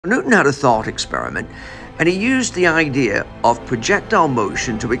Newton had a thought experiment, and he used the idea of projectile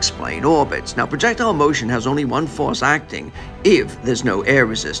motion to explain orbits. Now, projectile motion has only one force acting if there's no air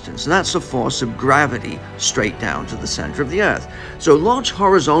resistance, and that's the force of gravity straight down to the center of the Earth. So launch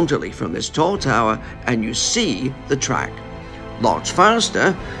horizontally from this tall tower, and you see the track. Launch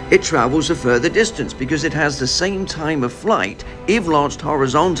faster, it travels a further distance because it has the same time of flight if launched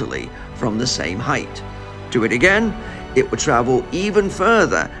horizontally from the same height. Do it again, it would travel even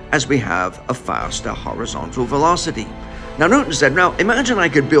further as we have a faster horizontal velocity. Now Newton said, now imagine I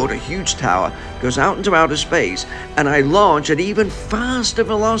could build a huge tower, goes out into outer space, and I launch at even faster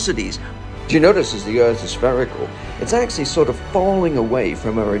velocities. Do you notice as the Earth is spherical, it's actually sort of falling away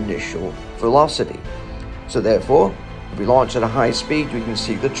from our initial velocity. So therefore, if we launch at a high speed, we can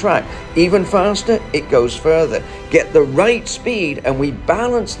see the track. Even faster, it goes further. Get the right speed, and we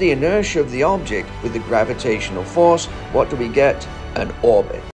balance the inertia of the object with the gravitational force. What do we get? An orbit.